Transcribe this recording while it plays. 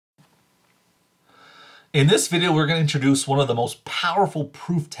In this video, we're going to introduce one of the most powerful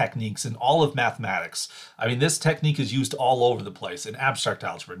proof techniques in all of mathematics. I mean, this technique is used all over the place in abstract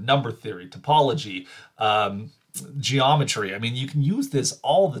algebra, number theory, topology, geometry. I mean, you can use this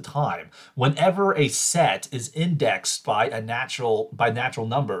all the time. Whenever a set is indexed by natural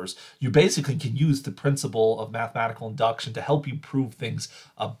numbers, you basically can use the principle of mathematical induction to help you prove things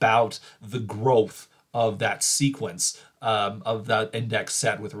about the growth of that sequence of that index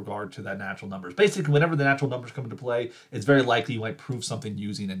set with regard to that natural numbers. Basically, whenever the natural numbers come into play, it's very likely you might prove something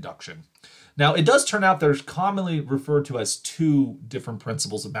using induction. Now, it does turn out there's commonly referred to as two different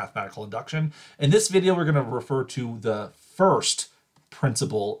principles of mathematical induction. In this video, we're going to refer to the first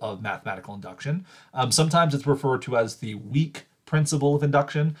principle of mathematical induction. Sometimes it's referred to as the weak principle of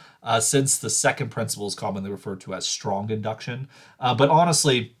induction, since the second principle is commonly referred to as strong induction. But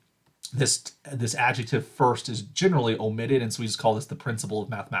honestly, this adjective first is generally omitted, and so we just call this the principle of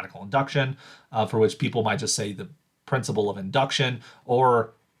mathematical induction, for which people might just say the principle of induction,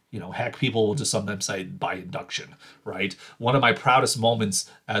 or heck, people will just sometimes say by induction, right? One of my proudest moments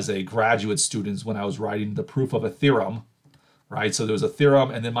as a graduate student is when I was writing the proof of a theorem, right? So there was a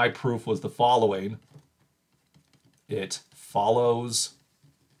theorem, and then my proof was the following: it follows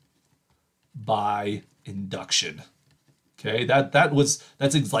by induction. Okay,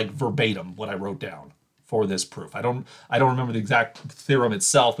 that's like verbatim what I wrote down for this proof. I don't remember the exact theorem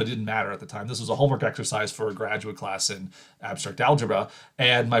itself, but it didn't matter at the time. This was a homework exercise for a graduate class in abstract algebra,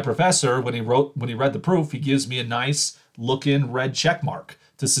 and my professor, when he read the proof, he gives me a nice looking red check mark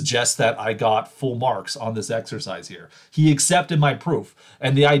to suggest that I got full marks on this exercise here. He accepted my proof.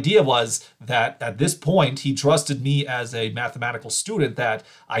 And the idea was that at this point, he trusted me as a mathematical student that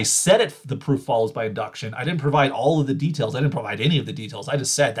I said the proof follows by induction. I didn't provide all of the details. I didn't provide any of the details. I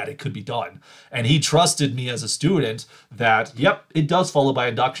just said that it could be done. And he trusted me as a student that, yep, it does follow by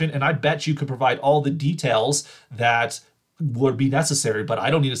induction. And I bet you could provide all the details that would be necessary, but I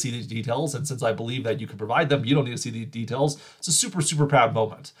don't need to see these details. And since I believe that you can provide them, you don't need to see the details. It's a super, super proud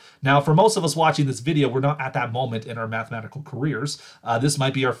moment. Now, for most of us watching this video, we're not at that moment in our mathematical careers. This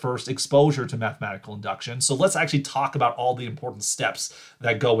might be our first exposure to mathematical induction. So let's actually talk about all the important steps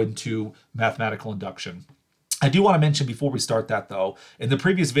that go into mathematical induction. I do want to mention before we start that, though, in the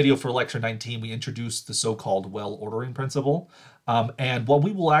previous video for lecture 19, we introduced the so-called well-ordering principle. And what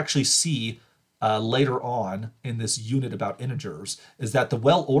we will actually see later on in this unit about integers is that the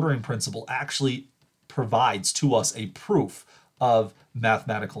well-ordering principle actually provides to us a proof of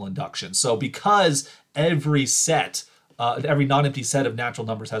mathematical induction. So because every non-empty set of natural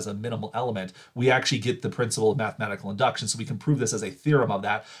numbers has a minimal element, we actually get the principle of mathematical induction. So we can prove this as a theorem of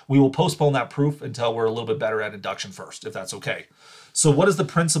that. We will postpone that proof until we're a little bit better at induction first, if that's okay. So what does the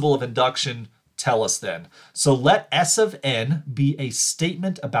principle of induction tell us then? So let S of n be a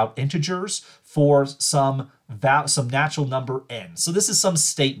statement about integers for some natural number n. So this is some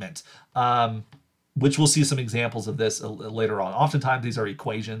statement, which we'll see some examples of this later on. Oftentimes these are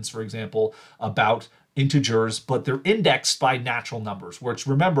equations, for example, about integers, but they're indexed by natural numbers, which,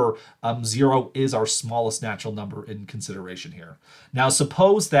 remember, 0 is our smallest natural number in consideration here. Now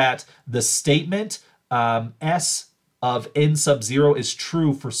suppose that the statement S of n sub 0 is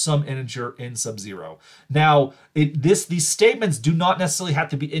true for some integer n sub 0. Now, these statements do not necessarily have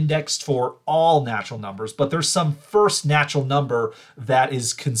to be indexed for all natural numbers, but there's some first natural number that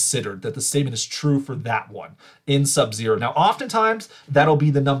is considered, that the statement is true for that one, n sub 0. Now, oftentimes, that'll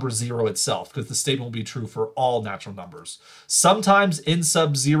be the number 0 itself, because the statement will be true for all natural numbers. Sometimes n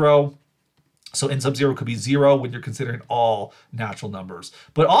sub 0, so n sub 0 could be 0 when you're considering all natural numbers.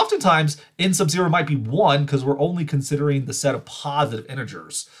 But oftentimes, n sub 0 might be 1 because we're only considering the set of positive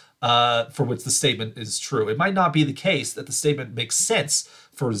integers for which the statement is true. It might not be the case that the statement makes sense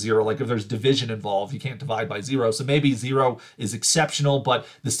for 0. Like if there's division involved, you can't divide by 0. So maybe 0 is exceptional, but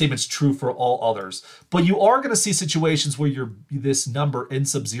the statement's true for all others. But you are going to see situations where this number n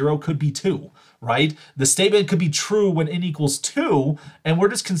sub 0 could be 2, right? The statement could be true when n equals 2, and we're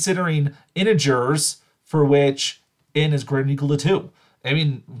just considering integers for which n is greater than or equal to 2. I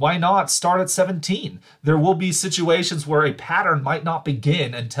mean, why not start at 17? There will be situations where a pattern might not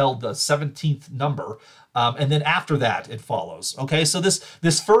begin until the 17th number, and then after that it follows. Okay, so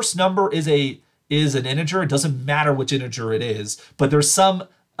this first number is an integer. It doesn't matter which integer it is, but there's some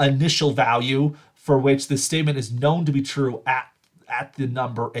initial value for which the statement is known to be true at the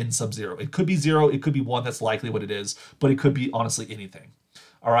number n sub 0. It could be 0, it could be 1, that's likely what it is, but it could be honestly anything.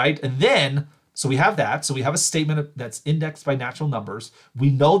 All right, and then so we have that. So we have a statement that's indexed by natural numbers. We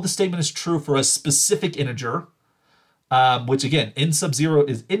know the statement is true for a specific integer, which again, n sub 0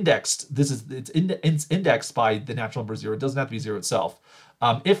 is indexed. It's indexed by the natural number 0. It doesn't have to be 0 itself.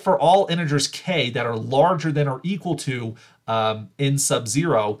 If for all integers k that are larger than or equal to n sub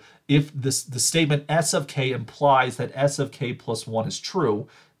 0, if the statement s of k implies that s of k plus 1 is true,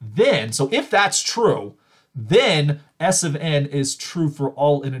 then, so if that's true, then s of n is true for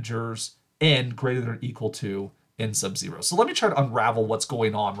all integers n greater than or equal to n sub 0. So let me try to unravel what's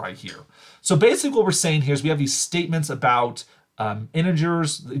going on right here. So basically what we're saying here is we have these statements about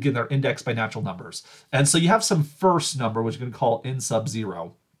integers. Again, they're indexed by natural numbers. And so you have some first number, which you're going to call n sub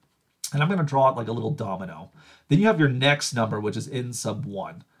 0. And I'm going to draw it like a little domino. Then you have your next number, which is n sub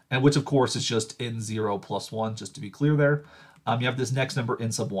 1, and which of course is just n0 plus 1, just to be clear there. You have this next number,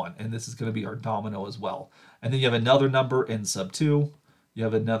 n sub 1, and this is going to be our domino as well. And then you have another number, n sub 2. You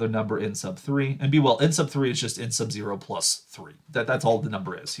have another number, n sub 3. And be well, n sub 3 is just n sub 0 plus 3. That's all the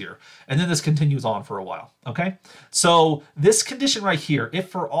number is here. And then this continues on for a while, okay? So this condition right here, if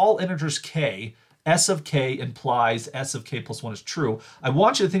for all integers k, s of k implies s of k plus 1 is true, I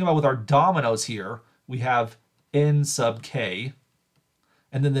want you to think about with our dominoes here, we have n sub k,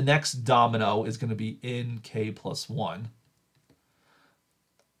 and then the next domino is going to be nk plus 1.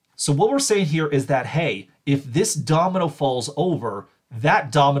 So what we're saying here is that, hey, if this domino falls over,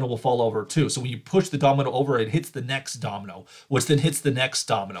 that domino will fall over too. So when you push the domino over, it hits the next domino, which then hits the next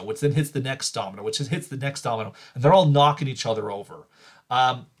domino, which then hits the next domino, which hits the next domino, and they're all knocking each other over.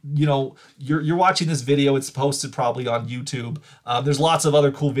 You know, you're watching this video, it's posted probably on YouTube. There's lots of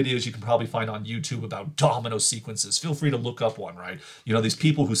other cool videos you can probably find on YouTube about domino sequences. Feel free to look up one, right? You know, these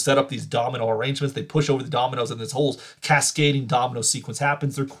people who set up these domino arrangements, they push over the dominoes and this whole cascading domino sequence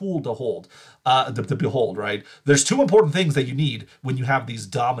happens. They're cool to hold, to behold, right? There's two important things that you need when you have these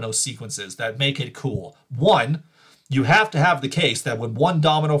domino sequences that make it cool. One, you have to have the case that when one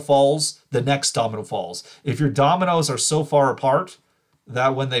domino falls, the next domino falls. If your dominoes are so far apart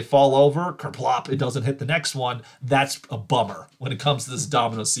that when they fall over, kerplop, it doesn't hit the next one, that's a bummer when it comes to this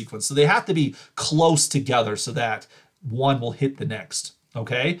domino sequence. So they have to be close together so that one will hit the next,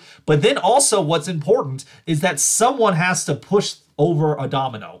 okay? But then also what's important is that someone has to push over a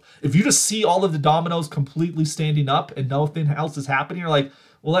domino. If you just see all of the dominoes completely standing up and nothing else is happening, you're like,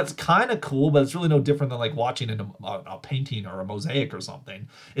 well, that's kind of cool, but it's really no different than like watching a painting or a mosaic or something.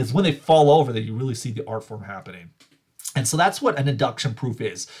 It's when they fall over that you really see the art form happening. And so that's what an induction proof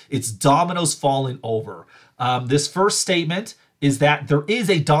is. It's dominoes falling over. This first statement is that there is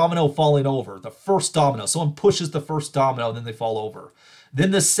a domino falling over, the first domino. Someone pushes the first domino and then they fall over.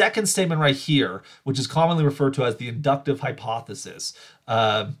 Then the second statement right here, which is commonly referred to as the inductive hypothesis,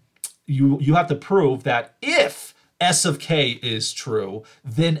 you have to prove that if S of k is true,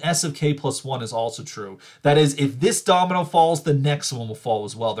 then S of k plus 1 is also true. That is, if this domino falls, the next one will fall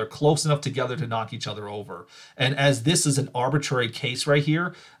as well. They're close enough together to knock each other over. And as this is an arbitrary case right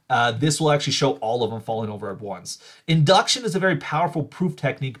here, this will actually show all of them falling over at once. Induction is a very powerful proof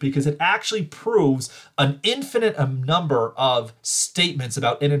technique because it actually proves an infinite number of statements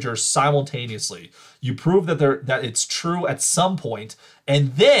about integers simultaneously. You prove that it's true at some point,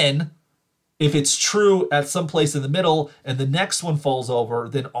 and then if it's true at some place in the middle and the next one falls over,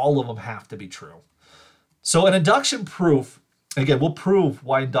 then all of them have to be true. So an induction proof, again, we'll prove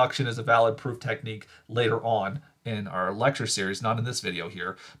why induction is a valid proof technique later on in our lecture series, not in this video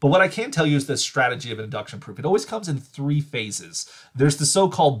here. But what I can tell you is the strategy of an induction proof. It always comes in 3 phases. There's the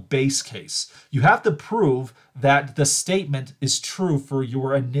so-called base case. You have to prove that the statement is true for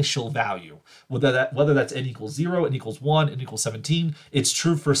your initial value. Whether that's n equals 0, n equals 1, n equals 17, it's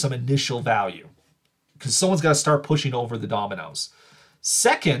true for some initial value. Because someone's got to start pushing over the dominoes.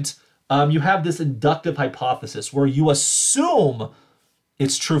 Second, you have this inductive hypothesis where you assume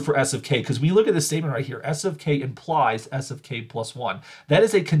it's true for S of k, because when you look at this statement right here, S of k implies S of k plus 1. That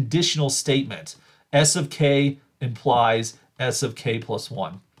is a conditional statement. S of k implies S of k plus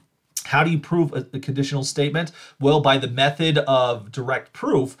 1. How do you prove a conditional statement? Well, by the method of direct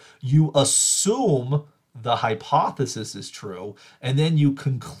proof, you assume the hypothesis is true, and then you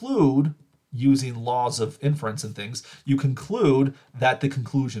conclude, using laws of inference and things, you conclude that the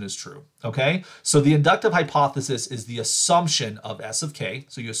conclusion is true, okay? So the inductive hypothesis is the assumption of S of k.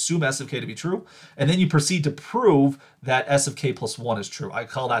 So you assume S of k to be true, and then you proceed to prove that S of k plus 1 is true. I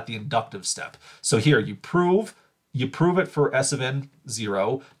call that the inductive step. So here, you prove it for S of n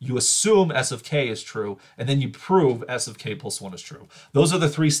 0, you assume S of k is true, and then you prove S of k plus 1 is true. Those are the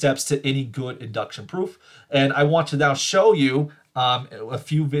 3 steps to any good induction proof. And I want to now show you a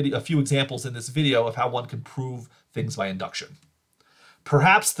few examples in this video of how one can prove things by induction.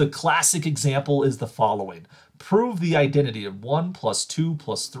 Perhaps the classic example is the following. Prove the identity of 1 plus 2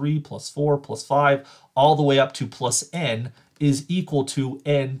 plus 3 plus 4 plus 5 all the way up to plus n is equal to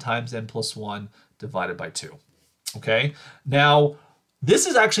n times n plus 1 divided by 2. Okay, now This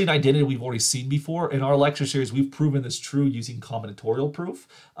is actually an identity we've already seen before. In our lecture series, we've proven this true using combinatorial proof.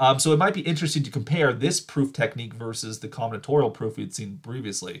 So it might be interesting to compare this proof technique versus the combinatorial proof we'd seen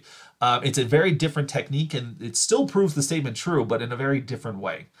previously. It's a very different technique, and it still proves the statement true, but in a very different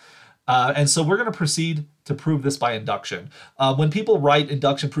way. And so we're going to proceed to prove this by induction. When people write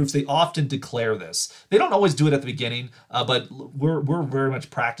induction proofs, they often declare this. They don't always do it at the beginning, but we're very much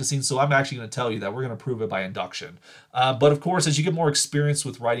practicing, so I'm actually going to tell you that we're going to prove it by induction. But of course, as you get more experience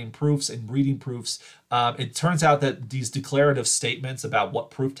with writing proofs and reading proofs, it turns out that these declarative statements about what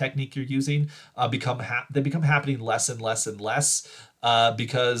proof technique you're using become happening less and less and less.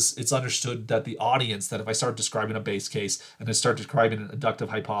 Because it's understood that the audience, that if I start describing a base case and I start describing an inductive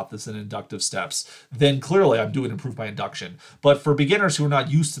hypothesis and inductive steps, then clearly I'm doing a proof by induction. But for beginners who are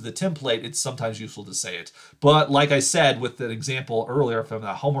not used to the template, it's sometimes useful to say it. But like I said, with an example earlier from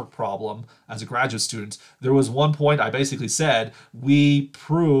that homework problem as a graduate student, there was one point I basically said, we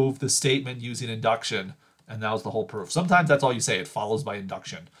prove the statement using induction, and that was the whole proof. Sometimes that's all you say, it follows by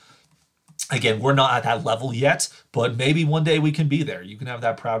induction. Again, we're not at that level yet, but maybe one day we can be there. You can have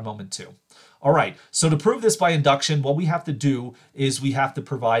that proud moment too. All right, so to prove this by induction, what we have to do is we have to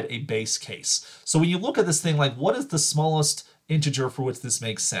provide a base case. So when you look at this thing, like what is the smallest integer for which this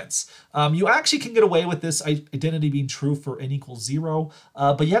makes sense? You actually can get away with this identity being true for n equals 0,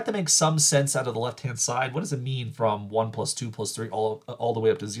 but you have to make some sense out of the left-hand side. What does it mean from 1 plus 2 plus 3 all the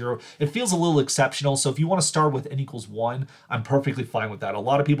way up to 0? It feels a little exceptional, so if you want to start with n equals 1, I'm perfectly fine with that. A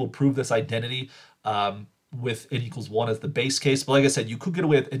lot of people prove this identity with n equals 1 as the base case, but like I said, you could get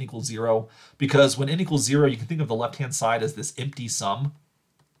away with n equals 0, because when n equals 0, you can think of the left-hand side as this empty sum.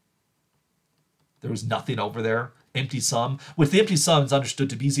 There was nothing over there. Empty sum. With the empty sum, it's understood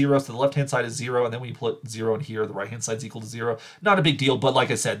to be 0, so the left-hand side is 0, and then when you put 0 in here, the right-hand side is equal to 0. Not a big deal, but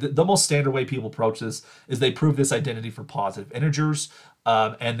like I said, the most standard way people approach this is they prove this identity for positive integers,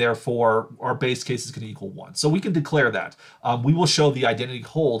 and therefore our base case is going to equal 1. So we can declare that. We will show the identity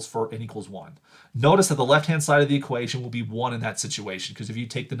holds for n equals 1. Notice that the left-hand side of the equation will be 1 in that situation, because if you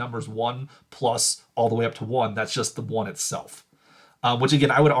take the numbers 1 plus all the way up to 1, that's just the 1 itself. Which again,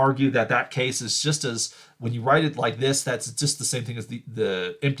 I would argue that that case is just as, when you write it like this, that's just the same thing as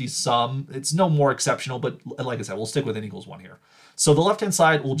the empty sum. It's no more exceptional, but like I said, we'll stick with n equals 1 here. So the left-hand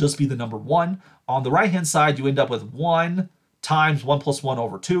side will just be the number 1. On the right-hand side, you end up with 1 times 1 plus 1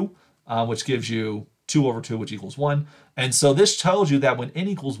 over 2, which gives you 2 over 2, which equals 1. And so this tells you that when n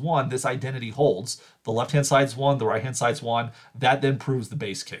equals 1, this identity holds. The left-hand side's 1, the right-hand side's 1. That then proves the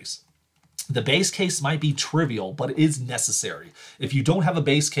base case. The base case might be trivial, but it is necessary. If you don't have a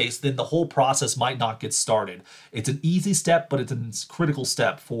base case, then the whole process might not get started. It's an easy step, but it's a critical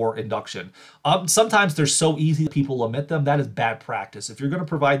step for induction. Sometimes they're so easy that people omit them. That is bad practice. If you're going to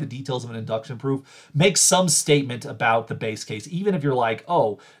provide the details of an induction proof, make some statement about the base case. Even if you're like,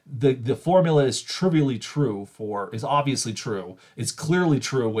 oh, the formula is trivially true is obviously true. It's clearly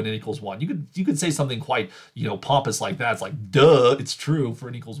true when n equals 1. You could say something quite, pompous like that. It's like, duh, it's true for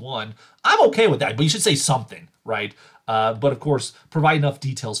n equals 1. I'm okay with that, but you should say something, right? But of course, provide enough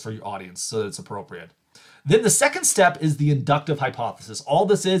details for your audience so that it's appropriate. Then the second step is the inductive hypothesis. All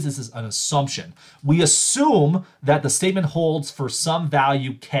this is an assumption. We assume that the statement holds for some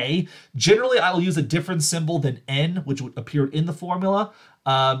value k. Generally, I'll use a different symbol than n, which would appear in the formula.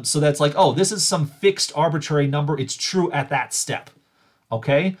 So that's like, oh, this is some fixed arbitrary number. It's true at that step.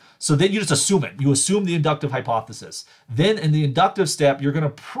 Okay, so then you just assume it. You assume the inductive hypothesis. Then in the inductive step, you're going to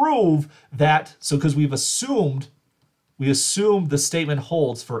prove that, so because we assumed the statement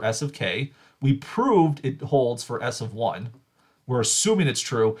holds for s of k. We proved it holds for s of 1. We're assuming it's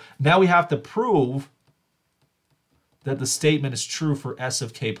true. Now we have to prove that the statement is true for s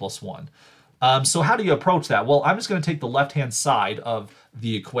of k plus 1. So how do you approach that? Well, I'm just going to take the left-hand side of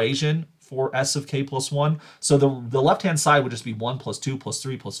the equation for s of k plus 1. So the left-hand side would just be 1 plus 2 plus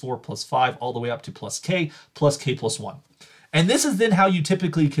 3 plus 4 plus 5 all the way up to plus k plus 1. And this is then how you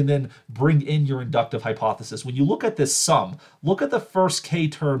typically can then bring in your inductive hypothesis. When you look at this sum, look at the first k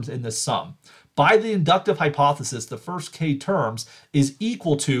terms in this sum. By the inductive hypothesis, the first k terms is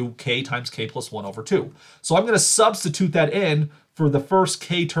equal to k times k plus 1 over 2. So I'm going to substitute that in for the first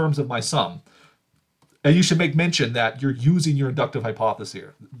k terms of my sum. And you should make mention that you're using your inductive hypothesis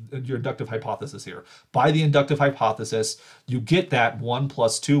here. By the inductive hypothesis, you get that 1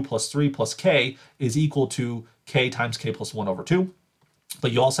 plus 2 plus 3 plus k is equal to k times k plus 1 over 2.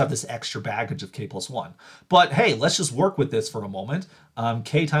 But you also have this extra baggage of k plus 1. But hey, let's just work with this for a moment.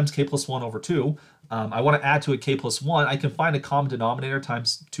 K times k plus 1 over 2. I want to add to it k plus 1. I can find a common denominator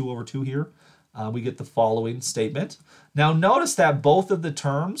times 2 over 2 here. We get the following statement. Now notice that both of the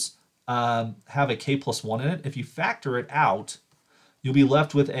terms have a k plus 1 in it. If you factor it out, you'll be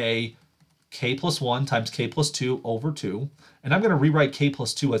left with a k plus 1 times k plus 2 over 2. And I'm going to rewrite k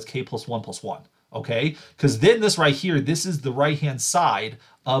plus 2 as k plus 1 plus 1. Okay? Because then this right here, this is the right-hand side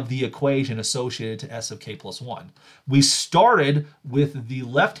of the equation associated to s of k plus 1. We started with the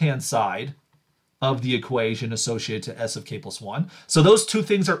left-hand side of the equation associated to s of k plus 1. So those two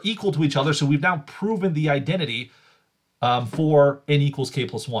things are equal to each other. So we've now proven the identity for n equals k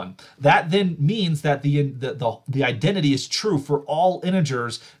plus 1. That then means that the identity is true for all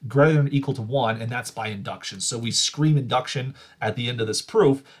integers greater than or equal to 1, and that's by induction. So we scream induction at the end of this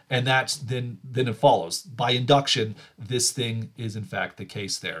proof, and that's then it follows. By induction, this thing is in fact the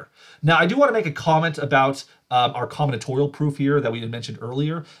case there. Now, I do want to make a comment about our combinatorial proof here that we had mentioned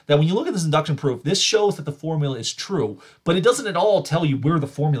earlier, that when you look at this induction proof, this shows that the formula is true, but it doesn't at all tell you where the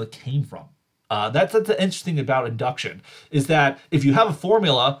formula came from. That's the interesting about induction, is that if you have a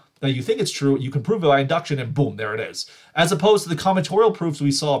formula that you think it's true, you can prove it by induction and boom, there it is. As opposed to the combinatorial proofs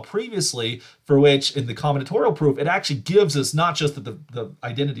we saw previously, for which in the combinatorial proof, it actually gives us not just that the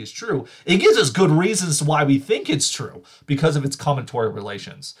identity is true, it gives us good reasons why we think it's true because of its combinatorial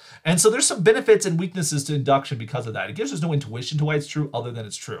relations. And so there's some benefits and weaknesses to induction because of that. It gives us no intuition to why it's true other than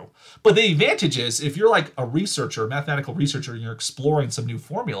it's true. But the advantage is, if you're like a researcher, a mathematical researcher, and you're exploring some new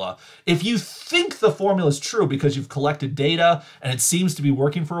formula, if you think the formula is true because you've collected data and it seems to be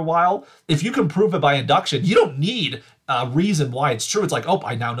working for a while, if you can prove it by induction, you don't need a reason why it's true. It's like, oh,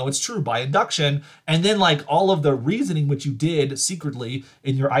 I now know it's true by induction. And then like all of the reasoning which you did secretly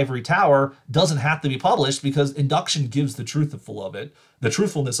in your ivory tower doesn't have to be published because induction gives the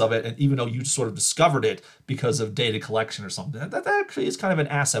truthfulness of it, and even though you sort of discovered it because of data collection or something. That actually is kind of an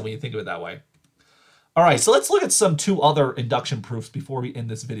asset when you think of it that way. All right, so let's look at some two other induction proofs before we end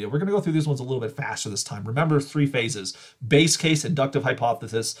this video. We're going to go through these ones a little bit faster this time. Remember, 3 phases: base case, inductive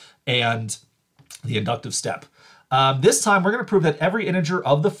hypothesis, and the inductive step. This time, we're going to prove that every integer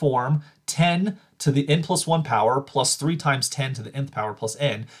of the form 10 to the n plus 1 power plus 3 times 10 to the nth power plus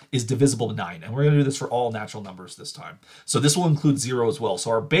n is divisible by 9. And we're going to do this for all natural numbers this time. So this will include 0 as well.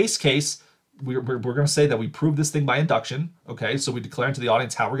 So our base case, we're going to say that we prove this thing by induction. Okay, so we declare to the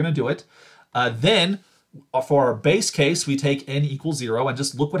audience how we're going to do it. Then for our base case, we take n equals 0, and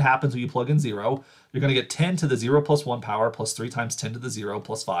just look what happens when you plug in 0. You're going to get 10 to the 0 plus 1 power plus 3 times 10 to the 0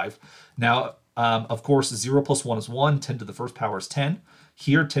 plus 5. Now, of course, 0 plus 1 is 1, 10 to the first power is 10.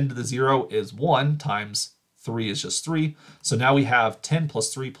 Here, 10 to the 0 is 1 times 3 is just 3. So now we have 10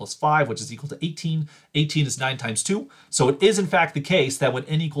 plus 3 plus 5, which is equal to 18. 18 is 9 times 2. So it is, in fact, the case that when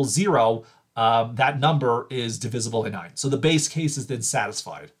n equals 0, that number is divisible by 9. So the base case is then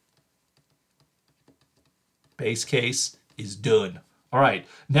satisfied. Base case is done. All right,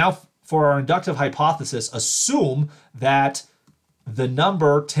 now for our inductive hypothesis, assume that the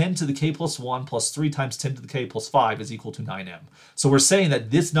number 10 to the k plus 1 plus 3 times 10 to the k plus 5 is equal to 9m. So we're saying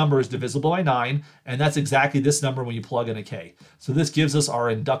that this number is divisible by 9, and that's exactly this number when you plug in a k. So this gives us our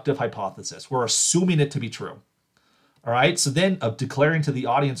inductive hypothesis. We're assuming it to be true. All right, so then declaring to the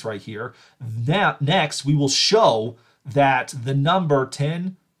audience right here, next we will show that the number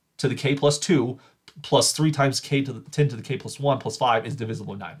 10 to the k plus 2 plus 3 times k to the 10 to the k plus 1 plus 5 is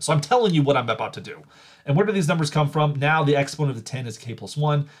divisible by 9. So I'm telling you what I'm about to do. And where do these numbers come from? Now the exponent of the 10 is k plus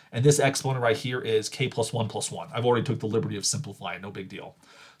 1, and this exponent right here is k plus 1 plus 1. I've already took the liberty of simplifying, no big deal.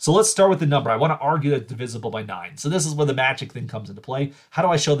 So let's start with the number. I want to argue that it's divisible by 9. So this is where the magic thing comes into play. How do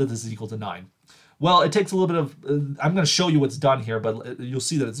I show that this is equal to 9? Well, it takes a little bit of, I'm going to show you what's done here, but you'll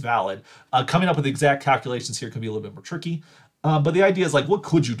see that it's valid. Coming up with exact calculations here can be a little bit more tricky. But the idea is like, what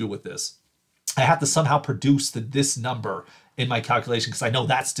could you do with this? I have to somehow produce this number in my calculation because I know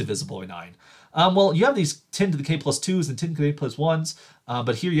that's divisible by 9. Well, you have these 10 to the k plus 2s and 10 to the k plus 1s,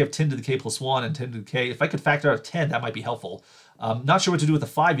 but here you have 10 to the k plus 1 and 10 to the k. If I could factor out 10, that might be helpful. Not sure what to do with the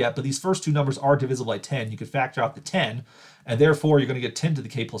 5 yet, but these first two numbers are divisible by 10. You could factor out the 10, and therefore you're going to get 10 to the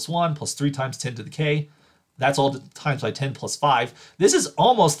k plus 1 plus 3 times 10 to the k. That's all times by 10 plus 5. This is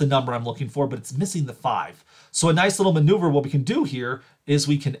almost the number I'm looking for, but it's missing the 5. So a nice little maneuver, what we can do here is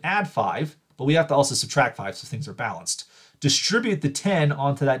we can add 5, but we have to also subtract 5 so things are balanced. Distribute the 10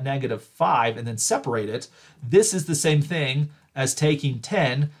 onto that negative 5 and then separate it. This is the same thing as taking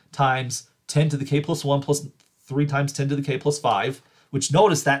 10 times 10 to the k plus 1 plus 3 times 10 to the k plus 5, which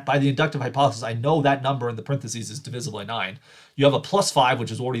notice that by the inductive hypothesis, I know that number in the parentheses is divisible by 9. You have a plus 5,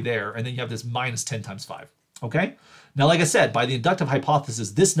 which is already there, and then you have this minus 10 times 5. Okay? Now, like I said, by the inductive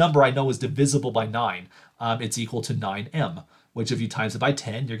hypothesis, this number I know is divisible by 9. It's equal to 9m. which if you times it by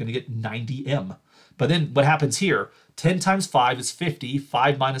 10, you're going to get 90m. But then what happens here? 10 times 5 is 50.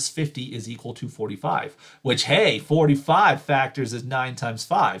 5 minus 50 is equal to 45, which, hey, 45 factors as 9 times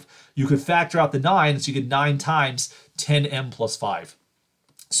 5. You could factor out the 9, so you get 9 times 10m plus 5.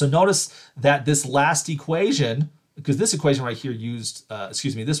 So notice that this last equation, because this equation right here used,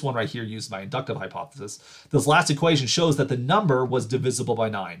 this one right here used my inductive hypothesis. This last equation shows that the number was divisible by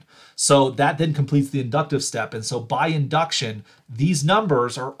 9. So that then completes the inductive step. And so by induction, these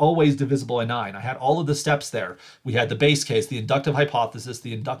numbers are always divisible by 9. I had all of the steps there. We had the base case, the inductive hypothesis,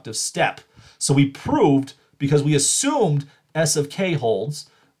 the inductive step. So we proved, because we assumed S of k holds,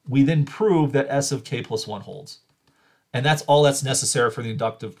 we then proved that S of k plus 1 holds. And that's all that's necessary for the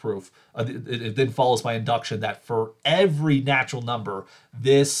inductive proof. It then follows by induction that for every natural number,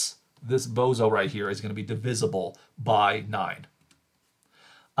 this bozo right here is going to be divisible by 9.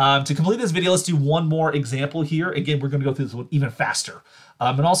 To complete this video, let's do one more example here. Again, we're going to go through this one even faster.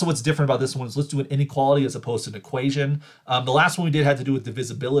 And also what's different about this one is let's do an inequality as opposed to an equation. The last one we did had to do with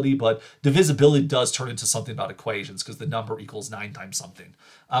divisibility, but divisibility does turn into something about equations because the number equals 9 times something.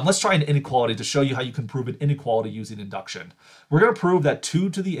 Let's try an inequality to show you how you can prove an inequality using induction. We're going to prove that 2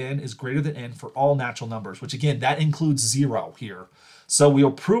 to the n is greater than n for all natural numbers, which again, that includes 0 here. So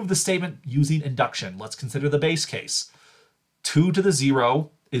we'll prove the statement using induction. Let's consider the base case. 2 to the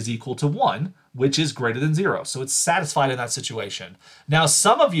 0 is equal to 1, which is greater than 0. So it's satisfied in that situation. Now,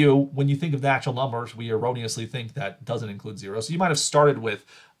 some of you, when you think of natural numbers, we erroneously think that doesn't include 0. So you might have started with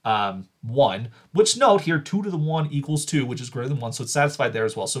 1, which note here, 2 to the 1 equals 2, which is greater than 1. So it's satisfied there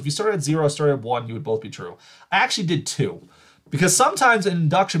as well. So if you started at 0, started at 1, you would both be true. I actually did 2. Because sometimes in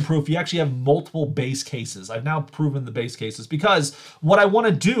induction proof, you actually have multiple base cases. I've now proven the base cases because what I want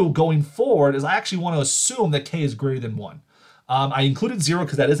to do going forward is I actually want to assume that k is greater than 1. I included 0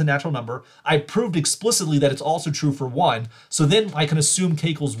 because that is a natural number. I proved explicitly that it's also true for 1. So then I can assume k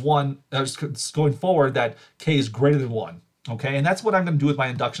equals 1, going forward, that k is greater than 1. Okay, and that's what I'm going to do with my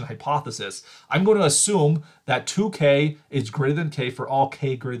induction hypothesis. I'm going to assume that 2k is greater than k for all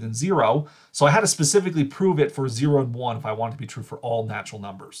k greater than 0. So I had to specifically prove it for 0 and 1 if I want it to be true for all natural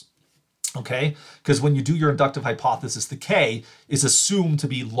numbers. Okay, because when you do your inductive hypothesis, the k is assumed to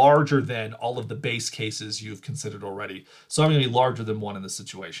be larger than all of the base cases you've considered already. So I'm going to be larger than 1 in this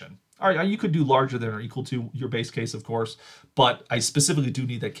situation. All right, you could do larger than or equal to your base case, of course, but I specifically do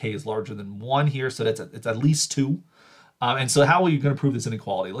need that k is larger than 1 here, so it's at least 2. And so how are you going to prove this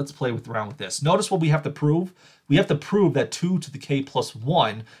inequality? Let's play around with this. Notice what we have to prove. We have to prove that 2 to the k plus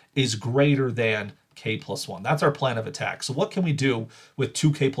 1 is greater than k plus 1. That's our plan of attack. So what can we do with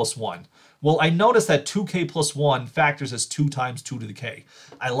 2k plus 1? Well, I noticed that 2k plus 1 factors as 2 times 2 to the k.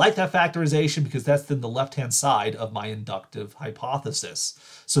 I like that factorization because that's then the left-hand side of my inductive hypothesis.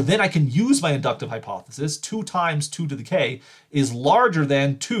 So then I can use my inductive hypothesis. 2 times 2 to the k is larger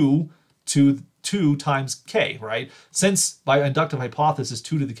than 2 times k, right? Since by inductive hypothesis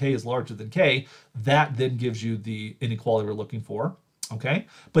 2 to the k is larger than k, that then gives you the inequality we're looking for, okay?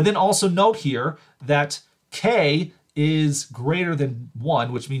 But then also note here that k is greater than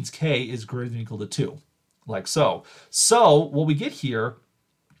 1, which means k is greater than or equal to 2, like so. So what we get here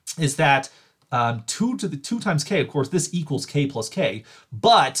is that 2 times k, of course, this equals k plus k,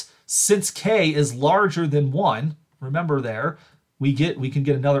 but since k is larger than 1, remember there, we can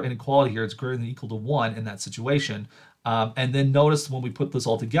get another inequality here. It's greater than or equal to 1 in that situation. And then notice when we put this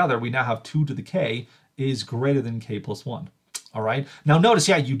all together, we now have 2 to the k is greater than k plus 1. All right. Now notice,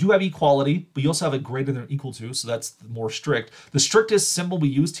 yeah, you do have equality, but you also have a greater than or equal to, so that's more strict. The strictest symbol we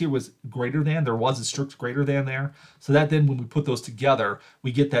used here was greater than. There was a strict greater than there. So that then when we put those together,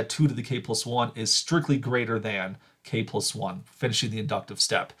 we get that 2 to the k plus 1 is strictly greater than k plus 1, finishing the inductive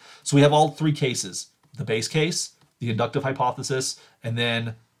step. So we have all 3 cases, the base case, the inductive hypothesis, and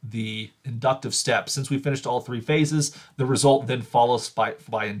then the inductive step. Since we finished all 3 phases, the result then follows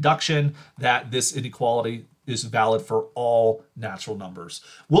by induction that this inequality is valid for all natural numbers.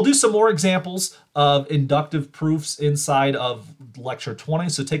 We'll do some more examples of inductive proofs inside of lecture 20,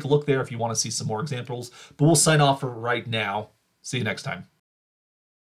 so take a look there if you want to see some more examples, but we'll sign off for right now. See you next time.